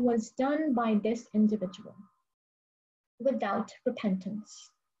that was done by this individual without repentance.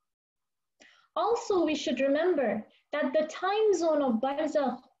 Also, we should remember that the time zone of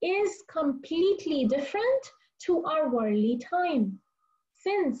barzakh is completely different to our worldly time,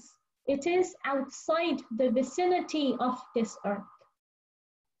 since it is outside the vicinity of this earth.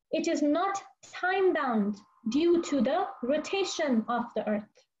 It is not time-bound due to the rotation of the earth.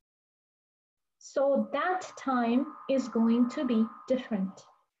 So that time is going to be different,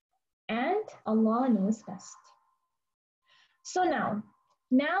 and Allah knows best. So now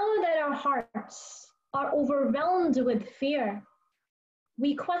that our hearts are overwhelmed with fear,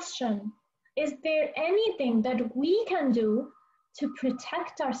 we question, is there anything that we can do to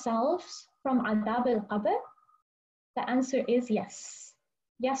protect ourselves from adab al-qabr? The answer is yes.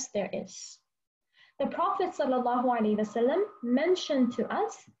 Yes, there is. The Prophet ﷺ mentioned to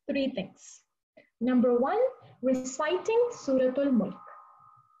us three things. Number one, reciting Suratul Mulk.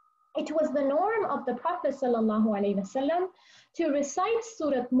 It was the norm of the Prophet ﷺ to recite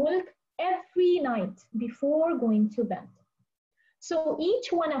Surat Mulk every night before going to bed. So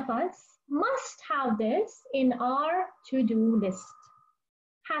each one of us must have this in our to-do list.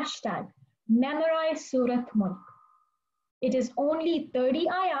 Hashtag, memorize Surat Mulk. It is only 30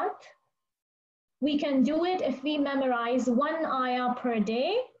 ayat. We can do it if we memorize one ayah per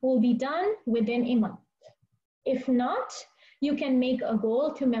day, will be done within a month. If not, you can make a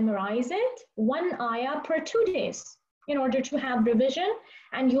goal to memorize it one ayah per 2 days in order to have revision,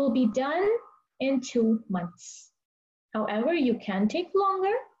 and you'll be done in 2 months. However, you can take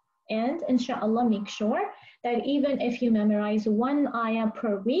longer, and inshallah make sure that even if you memorize one ayah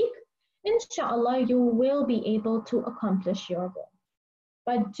per week, inshallah you will be able to accomplish your goal.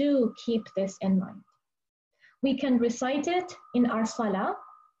 But do keep this in mind. We can recite it in our salah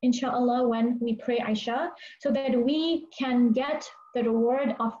inshallah, when we pray Isha, so that we can get the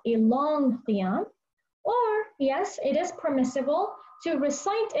reward of a long qiyam. Or yes, it is permissible to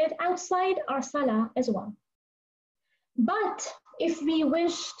recite it outside our salah as well. But if we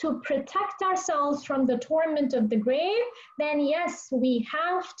wish to protect ourselves from the torment of the grave, then yes, we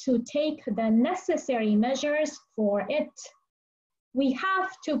have to take the necessary measures for it. We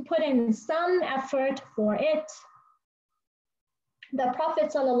have to put in some effort for it. The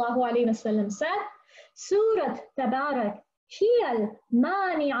Prophet ﷺ said, Surat Tabarak هي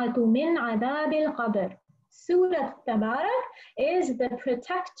المانعة من عذاب القبر. Surat Tabarak is the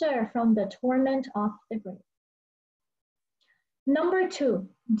protector from the torment of the grave. Number 2,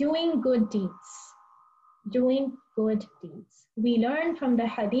 doing good deeds. Doing good deeds. We learn from the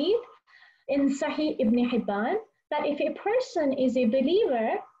hadith in Sahih Ibn Hibban that if a person is a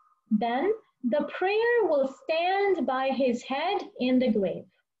believer, then the prayer will stand by his head in the grave.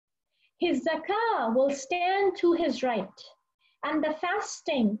 His zakah will stand to his right, and the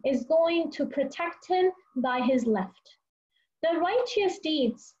fasting is going to protect him by his left. The righteous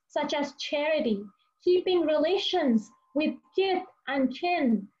deeds, such as charity, keeping relations with kith and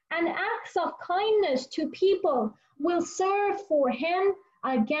kin, and acts of kindness to people will serve for him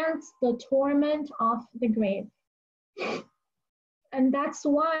against the torment of the grave. And that's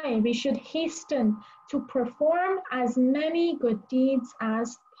why we should hasten to perform as many good deeds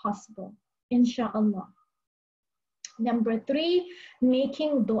as possible, inshallah. Number 3,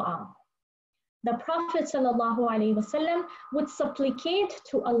 making dua. The Prophet ﷺ would supplicate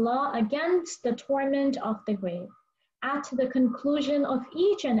to Allah against the torment of the grave at the conclusion of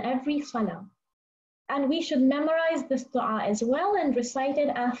each and every salah. And we should memorize this dua as well and recite it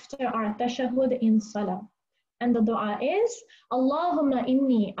after our tashahhud in salah. And the dua is, Allahumma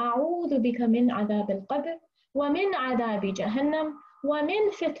inni a'udhu bika min adhab al-qabr, wa min adhab jahannam, wa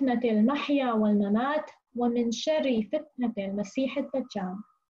min fitnat al-mahya wal-mamat, wa min sharri fitnat al-masih al-dajjal.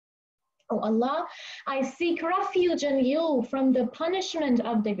 Oh Allah, I seek refuge in you from the punishment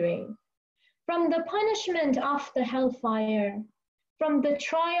of the grave, from the punishment of the hellfire, from the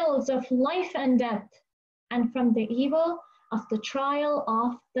trials of life and death, and from the evil of the trial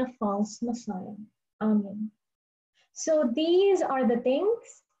of the false Messiah. Amen. So these are the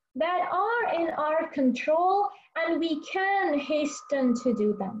things that are in our control, and we can hasten to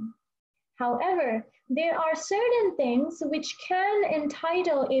do them. However, there are certain things which can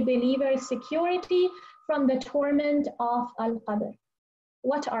entitle a believer security from the torment of Al-Qadr.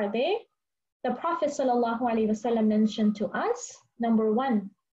 What are they? The Prophet ﷺ mentioned to us, number 1,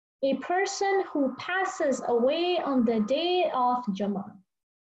 a person who passes away on the day of Jum'ah.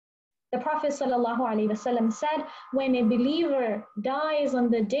 The Prophet ﷺ said, when a believer dies on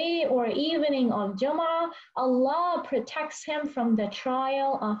the day or evening of Jum'ah, Allah protects him from the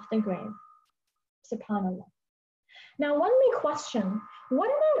trial of the grave. SubhanAllah. Now one may question, what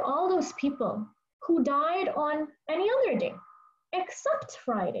about all those people who died on any other day, except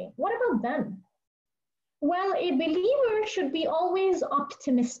Friday? What about them? Well, a believer should be always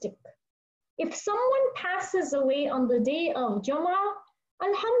optimistic. If someone passes away on the day of Jum'ah,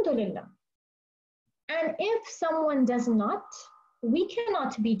 Alhamdulillah. And if someone does not, we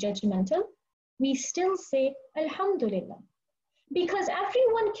cannot be judgmental. We still say Alhamdulillah. Because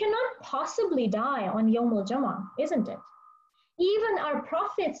everyone cannot possibly die on Yawm al-Jum'ah, isn't it? Even our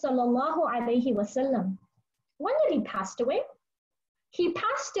Prophet ﷺ, when did he pass away? He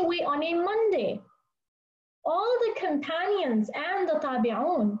passed away on a Monday. All the companions and the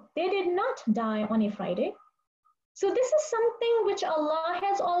tabi'un, they did not die on a Friday. So this is something which Allah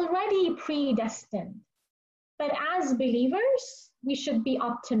has already predestined. But as believers, we should be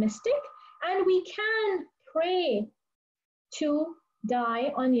optimistic, and we can pray to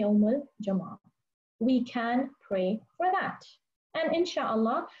die on Yawm al-Jum'ah. We can pray for that. And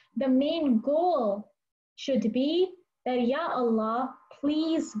inshallah, the main goal should be that, Ya Allah,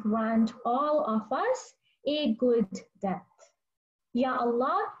 please grant all of us a good death. Ya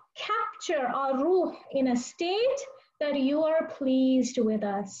Allah, capture our ruh in a state that you are pleased with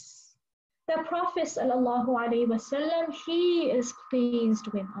us. The Prophet ﷺ, he is pleased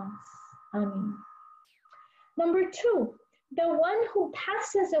with us. Ameen. Number 2, the one who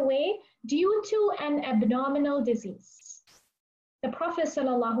passes away due to an abdominal disease. The Prophet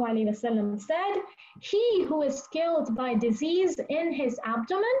ﷺ said, he who is killed by disease in his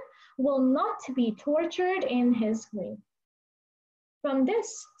abdomen will not be tortured in his grave. From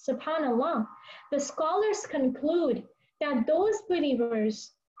this, subhanAllah, the scholars conclude that those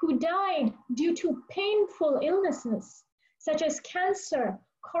believers who died due to painful illnesses, such as cancer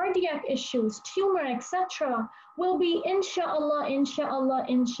cardiac issues, tumor, etc., will be inshallah, inshallah,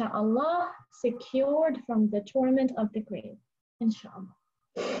 inshallah, secured from the torment of the grave. Inshallah.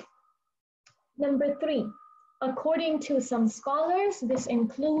 Number 3, according to some scholars, this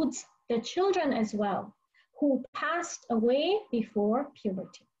includes the children as well, who passed away before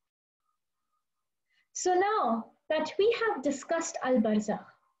puberty. So now that we have discussed al-barzakh,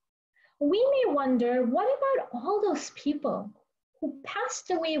 we may wonder, what about all those people who passed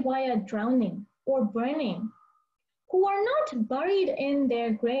away via drowning or burning, who are not buried in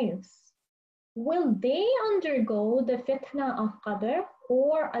their graves? Will they undergo the fitna of qabr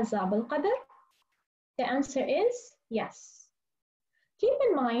or azab al-qabr? The answer is yes. Keep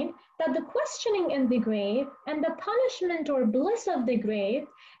in mind that the questioning in the grave and the punishment or bliss of the grave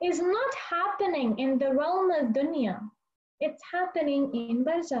is not happening in the realm of dunya. It's happening in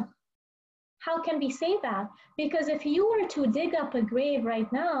barzakh. How can we say that? Because if you were to dig up a grave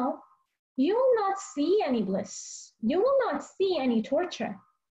right now, you will not see any bliss. You will not see any torture.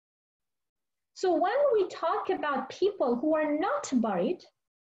 So when we talk about people who are not buried,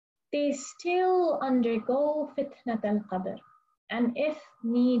 they still undergo fitnat al-qabr. And if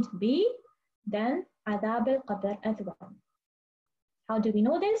need be, then adab al-qabr as well. How do we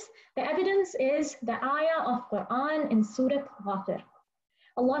know this? The evidence is the ayah of Quran in Surah Ghafir.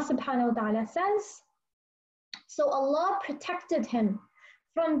 Allah subhanahu wa ta'ala says, so Allah protected him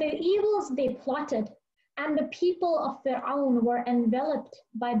from the evils they plotted, and the people of Fir'aun were enveloped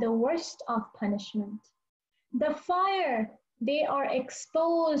by the worst of punishment. The fire, they are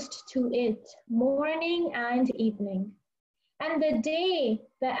exposed to it morning and evening. And the day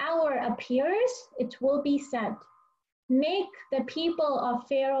the hour appears, it will be said, make the people of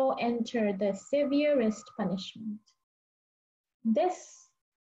Pharaoh enter the severest punishment. This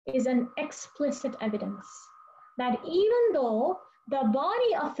is an explicit evidence that even though the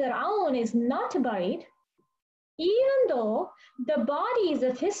body of Fir'aun is not buried, even though the bodies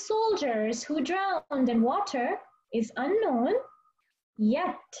of his soldiers who drowned in water is unknown,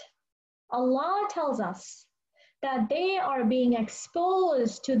 yet Allah tells us that they are being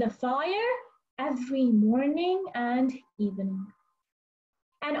exposed to the fire every morning and evening.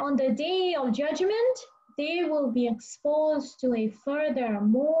 And on the day of judgment, they will be exposed to a further,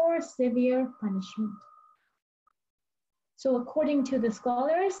 more severe punishment. So according to the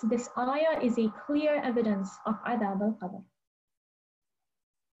scholars, this ayah is a clear evidence of adab al-qabr.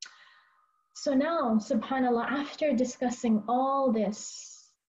 So now, subhanAllah, after discussing all this,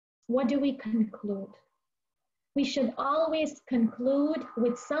 what do we conclude? We should always conclude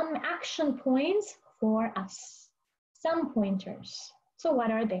with some action points for us, some pointers. So what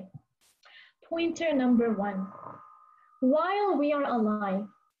are they? Pointer number 1, while we are alive,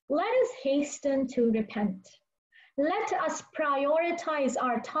 let us hasten to repent. Let us prioritize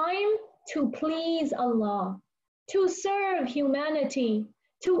our time to please Allah, to serve humanity,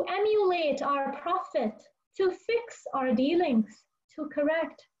 to emulate our Prophet, to fix our dealings, to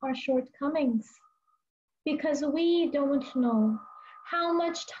correct our shortcomings. Because we don't know how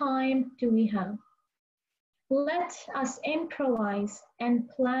much time do we have. Let us improvise and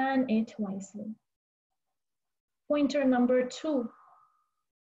plan it wisely. Pointer number 2,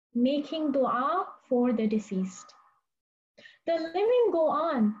 making dua for the deceased. The living go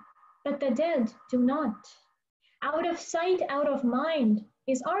on, but the dead do not. Out of sight, out of mind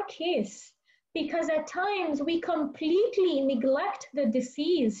is our case, because at times we completely neglect the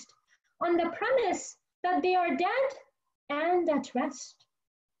deceased on the premise that they are dead and at rest.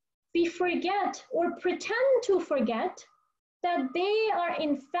 We forget or pretend to forget that they are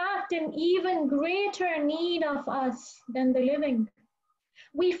in fact in even greater need of us than the living.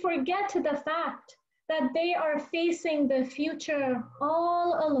 We forget the fact that they are facing the future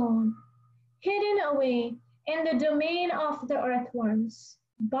all alone, hidden away in the domain of the earthworms,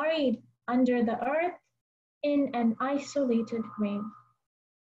 buried under the earth in an isolated grave.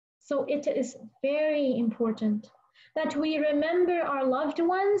 So it is very important that we remember our loved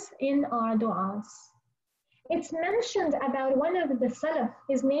ones in our du'as. It's mentioned about one of the Salaf,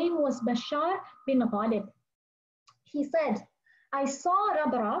 his name was Bashar bin Ghalib. He said, I saw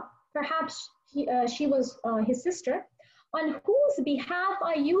Rabra, perhaps she was his sister, on whose behalf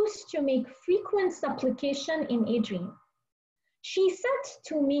I used to make frequent supplication in a dream. She said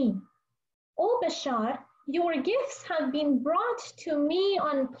to me, O Bashar, your gifts have been brought to me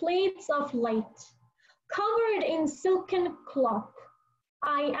on plates of light, covered in silken cloth.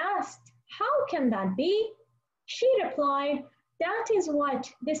 I asked, how can that be? She replied, that is what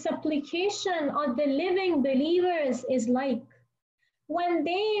the supplication of the living believers is like. When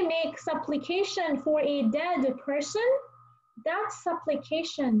they make supplication for a dead person, that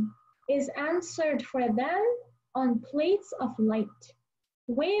supplication is answered for them on plates of light,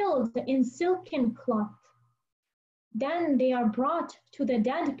 veiled in silken cloth. Then they are brought to the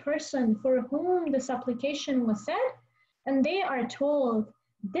dead person for whom the supplication was said, and they are told,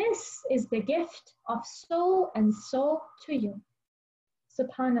 "This is the gift of so and so to you."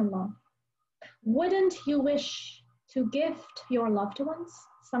 Subhanallah. Wouldn't you wish to gift your loved ones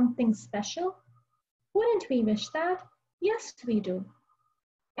something special? Wouldn't we wish that? Yes, we do.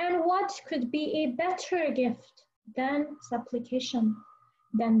 And what could be a better gift than supplication,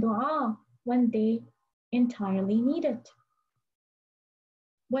 than dua when they entirely need it,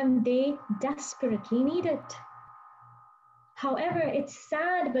 when they desperately need it? However, it's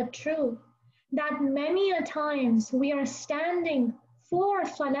sad but true that many a times we are standing for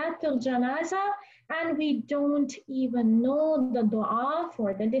Salatul Janaza and we don't even know the dua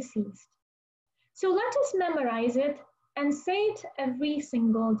for the deceased. So let us memorize it and say it every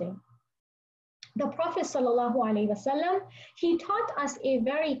single day. The Prophet ﷺ, he taught us a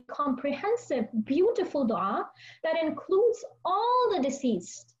very comprehensive, beautiful dua that includes all the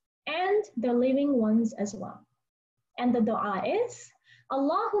deceased and the living ones as well. And the dua is,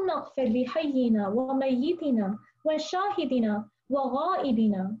 Allahumma ighfir li hayyina wa mayyitina wa shahidina wa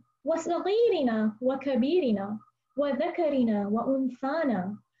ghaibina wa saghirina wa kabirina wa dhakarina wa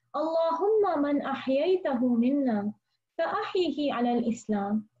unthana. Allahumma man ahyaytahu minna فأحيه على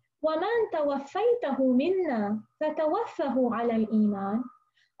الإسلام ومن توفيته منا فتوفه على الإيمان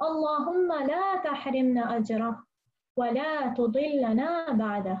اللهم لا تحرمنا أجره ولا تضلنا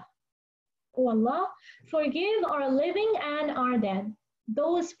بعده. O Allah, forgive our living and our dead,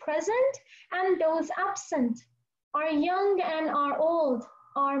 those present and those absent, our young and our old,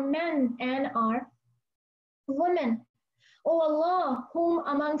 our men and our women. O Allah, whom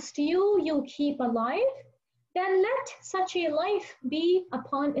amongst you keep alive, then let such a life be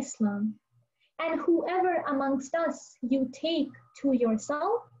upon Islam. And whoever amongst us you take to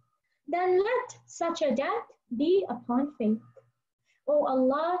yourself, then let such a death be upon faith. O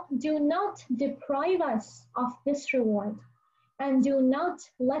Allah, do not deprive us of this reward, and do not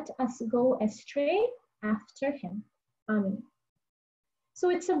let us go astray after him. Amen. So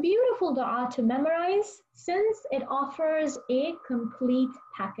it's a beautiful dua to memorize since it offers a complete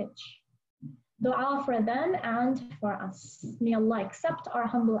package. Dua for them and for us. May Allah accept our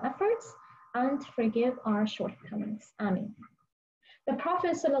humble efforts and forgive our shortcomings. Amen. The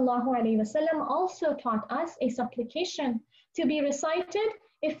Prophet ﷺ also taught us a supplication to be recited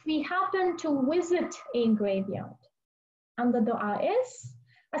if we happen to visit a graveyard. And the dua is,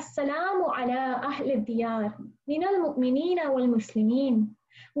 Assalamu ala ahli al-diyar min al-mu'minina wal-muslimin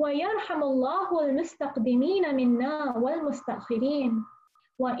wa yarhamullahu al-mustaqdimina minna wal-mustakhirin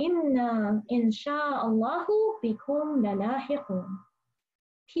wa inna insha'allahu bikum lalahiqun.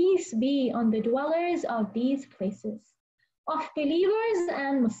 Peace be on the dwellers of these places, of believers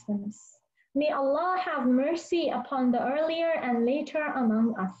and Muslims. May Allah have mercy upon the earlier and later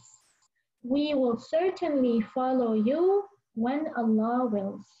among us. We will certainly follow you when Allah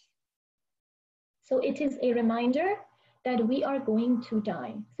wills. So it is a reminder that we are going to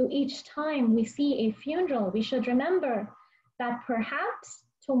die. So each time we see a funeral, we should remember that perhaps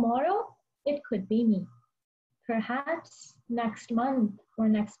tomorrow it could be me. Perhaps next month or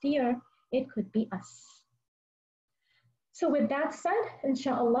next year, it could be us. So with that said,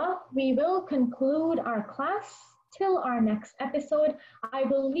 inshallah, we will conclude our class till our next episode. I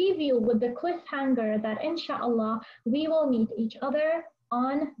will leave you with the cliffhanger that inshallah, we will meet each other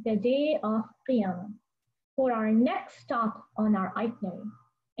on the day of Qiyamah for our next stop on our itinerary,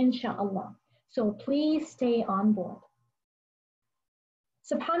 inshallah. So please stay on board.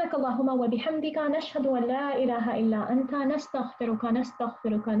 سبحانك اللهم وبحمدك نشهد أن لا إله إلا أنت نستغفرك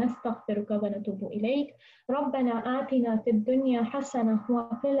ونتوب إليك ربنا آتنا في الدنيا حسنة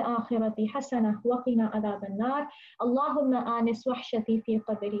وفي الآخرة حسنة وقنا عذاب النار اللهم آنس وحشتي في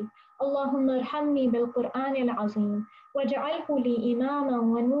قبري اللهم ارحمني بالقرآن العظيم واجعله لي إماما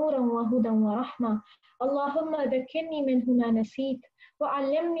ونورا وهدى ورحمة اللهم ذكرني منه ما نسيت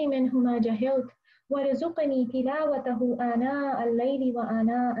وعلمني منه ما جهلت وارزقني تلاوته آناء الليل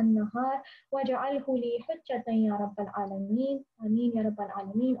وآناء النهار واجعله لي حجة يا رب العالمين آمين يا رب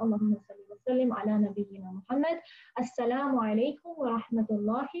العالمين اللهم صل وسلم على نبينا محمد السلام عليكم ورحمة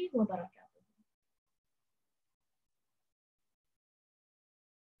الله وبركاته.